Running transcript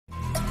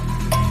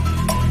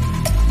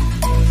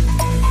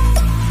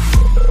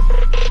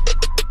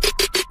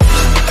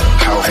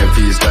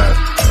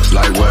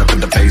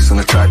the bass on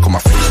the track, on my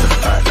face to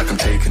the back like I'm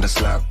taking a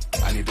slap.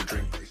 I need a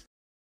drink, please.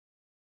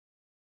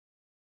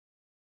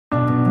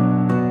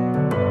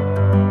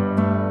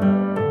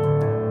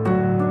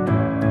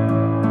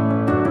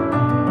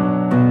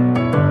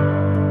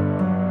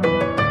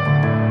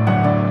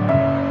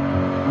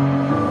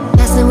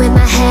 Messing with my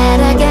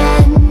head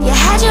again. You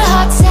had your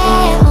heart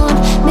set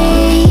on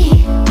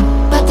me,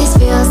 but these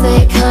feels,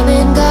 they come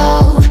and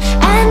go,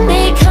 and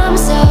they come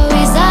so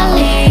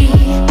easily.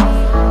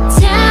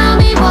 Tell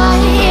me what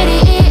it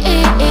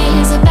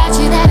is about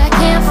you that I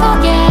can't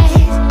forget,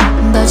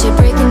 but you're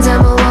breaking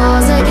down my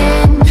walls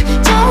again,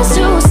 just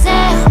to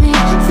set me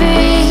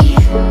free.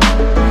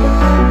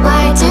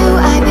 Why do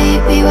I,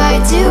 baby, why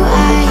do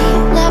I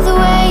love the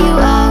way you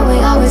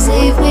always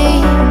leave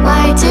me?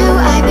 Why do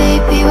I,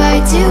 baby, why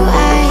do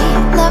I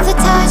love the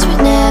touch but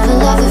never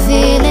love the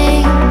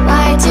feeling?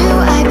 Why do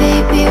I,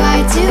 baby,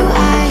 why do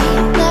I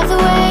love the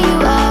way you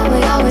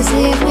always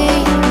leave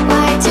me?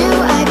 Why do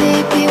I,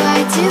 baby, why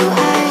do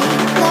I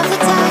love the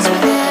touch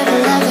but never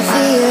love the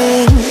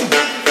feeling?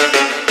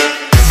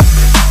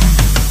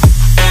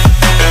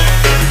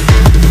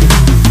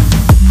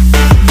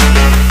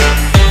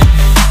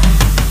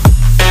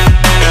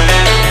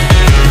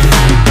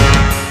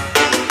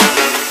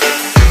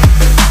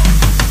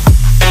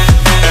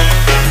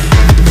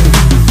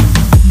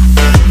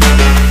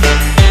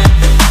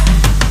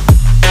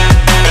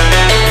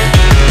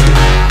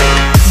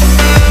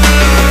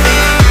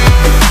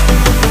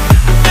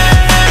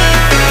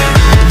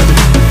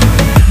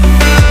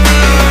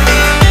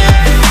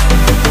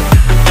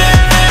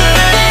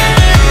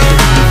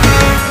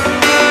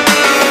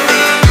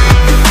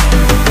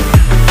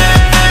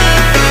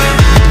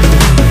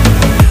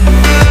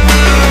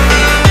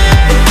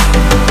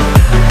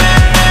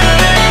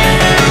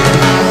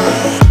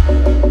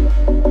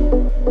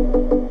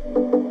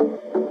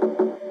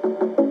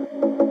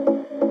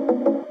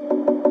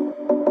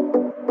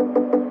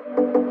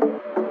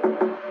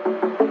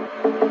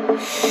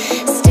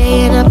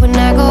 Staying up when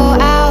I go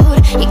out,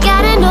 you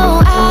gotta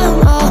know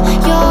I'm all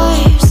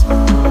yours.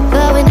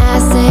 But when I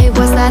say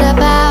what's that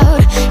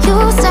about, you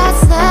start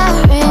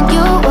slurring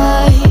your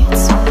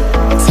words.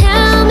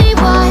 Tell me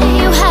why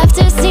you have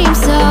to seem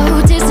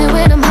so distant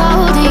when I'm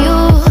holding you.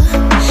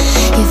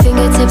 Your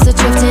fingertips are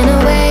drifting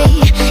away,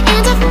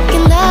 and I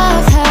fucking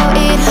love how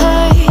it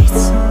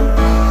hurts.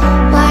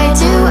 Why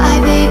do I,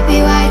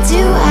 baby, why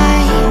do I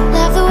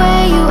love the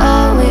way you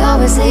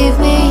always leave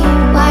me?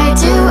 Why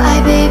do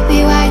I,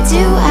 baby, why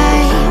do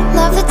I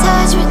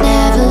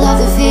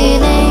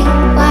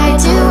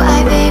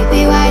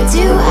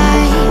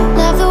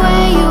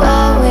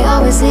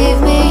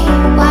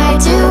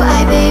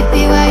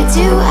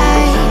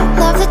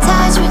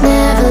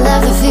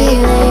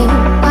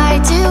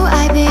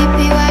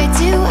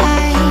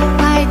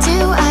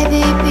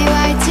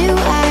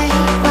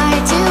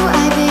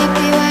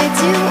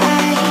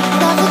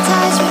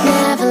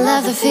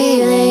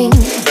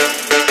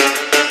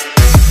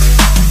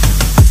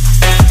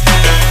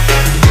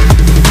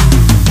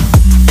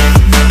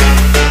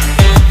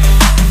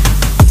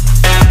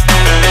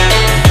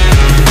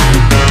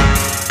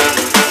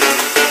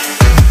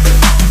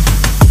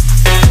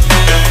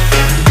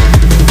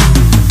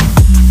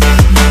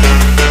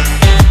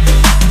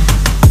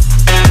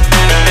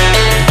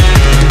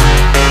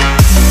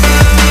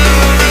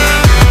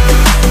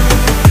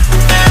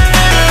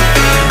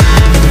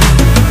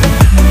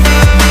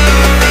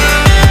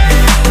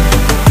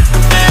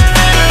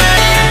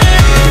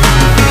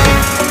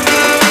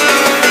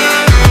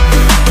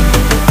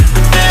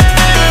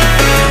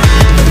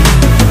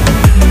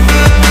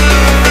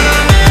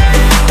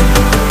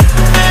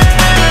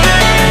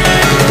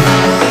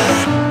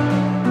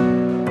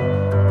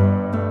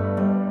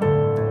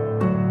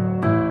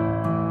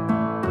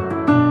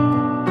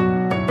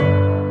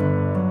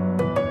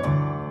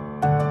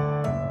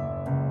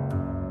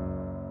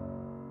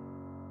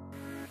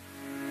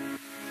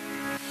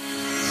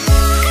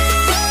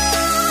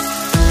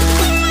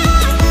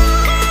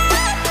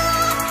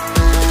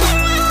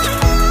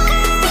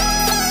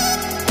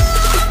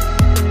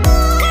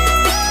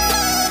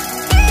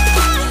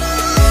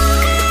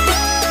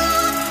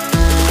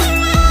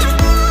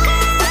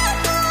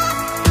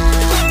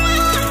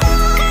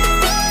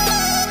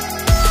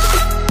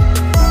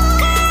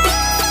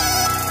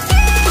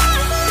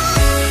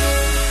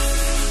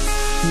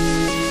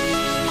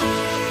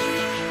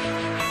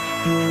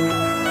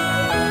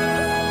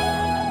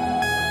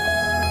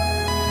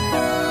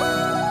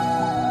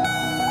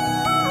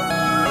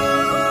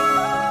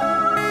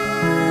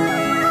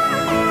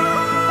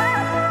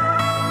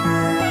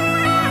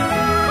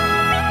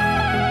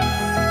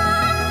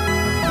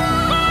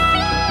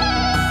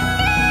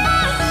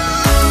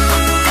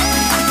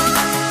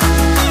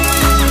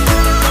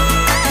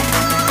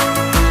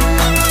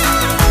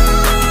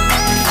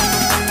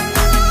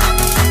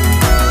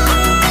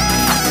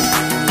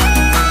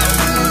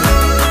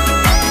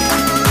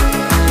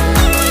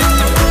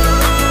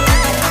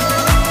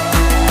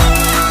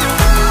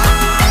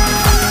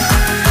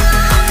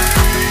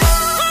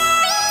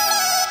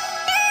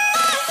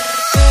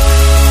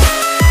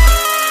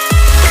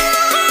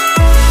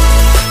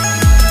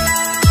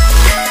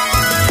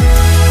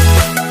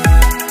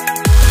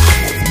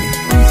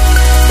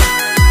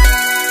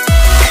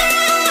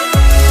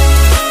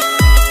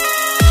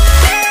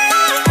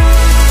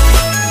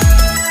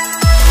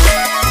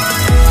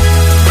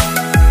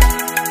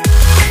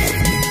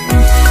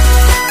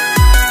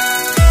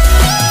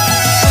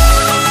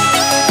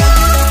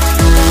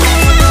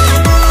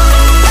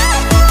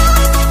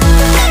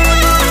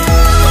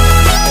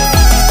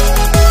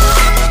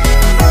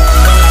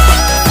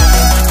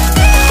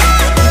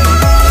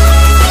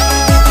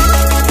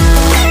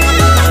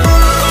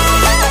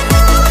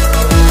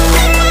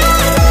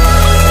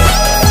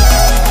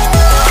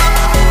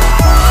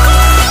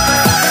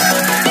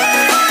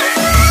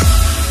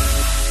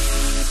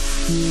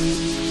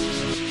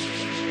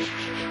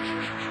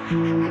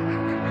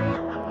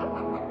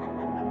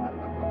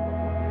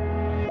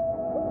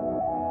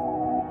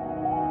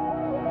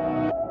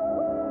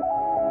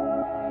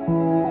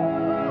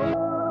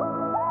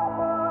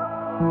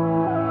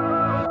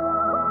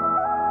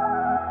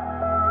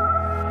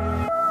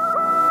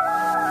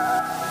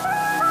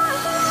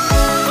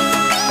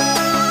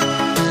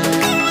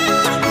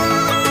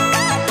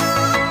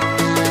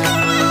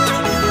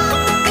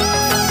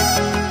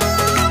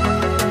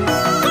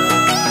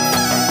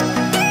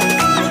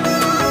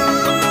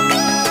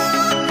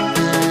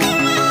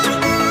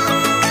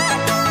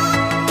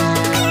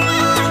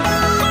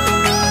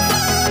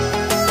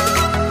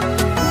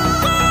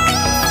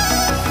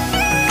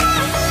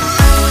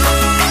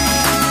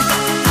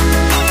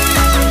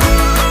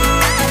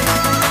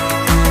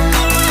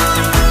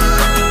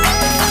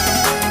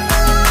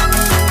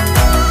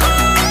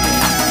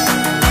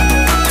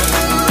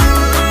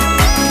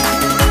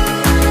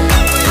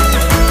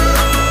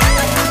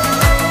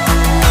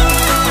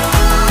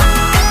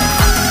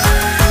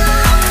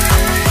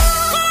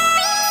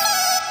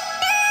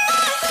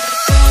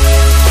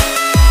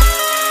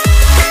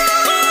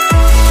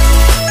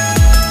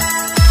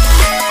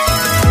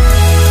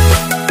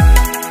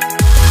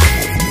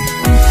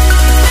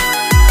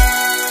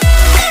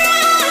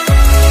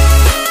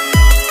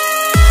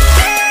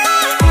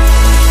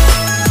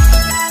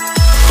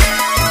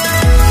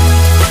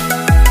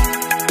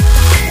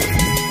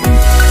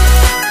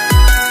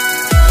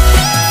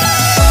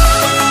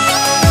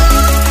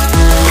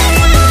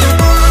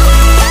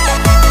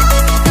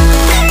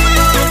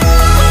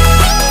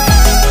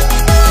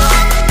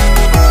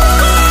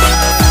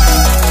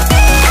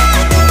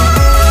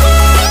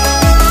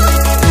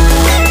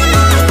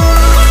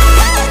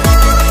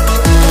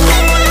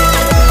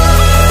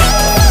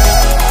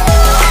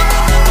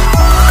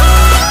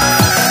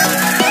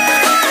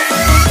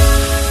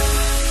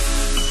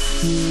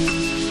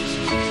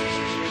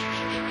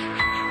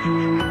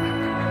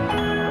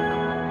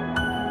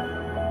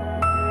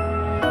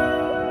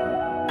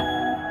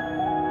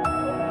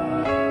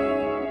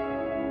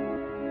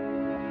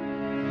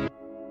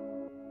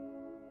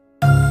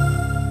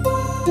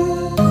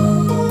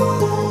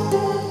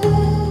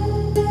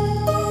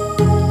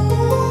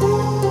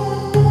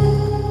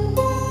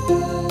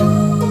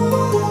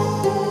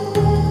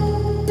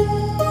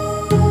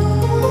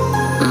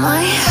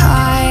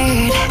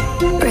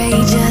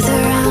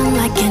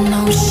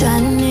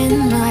motion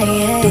in my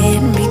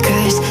head,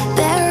 because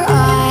there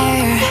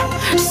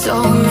are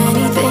so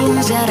many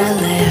things that I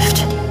left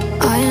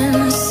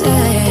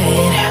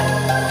unsaid.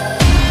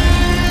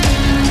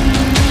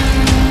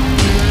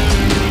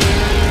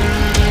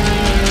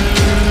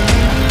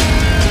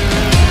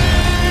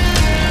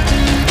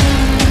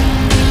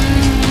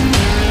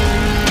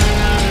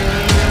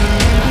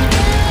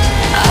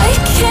 I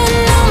can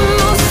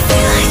almost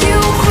feel you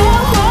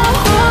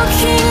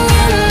walking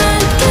in the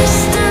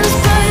distance,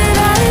 but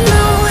I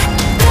know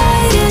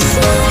that it's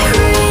not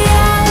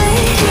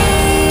reality.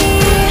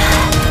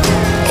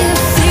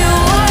 If you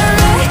are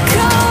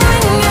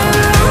echoing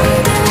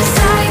around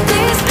inside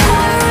these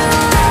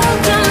parallel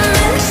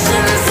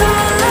dimensions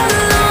all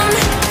alone,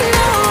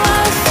 know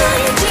I'll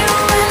find you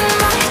in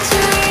my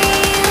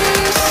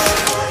dreams.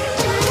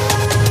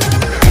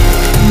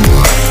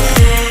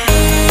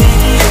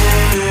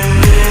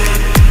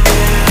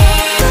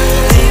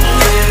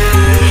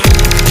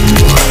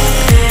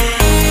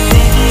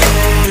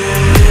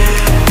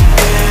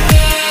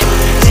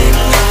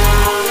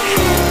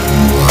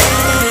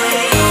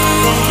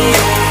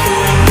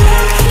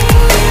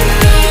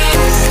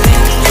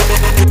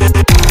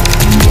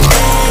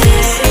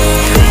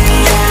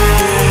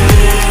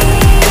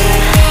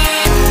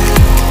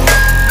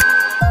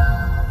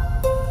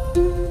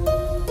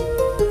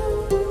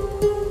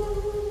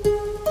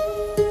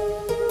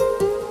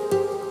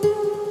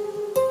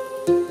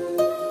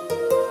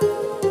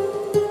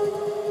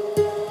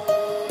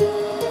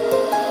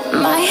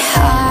 My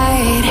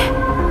heart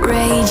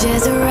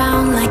rages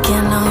around like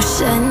an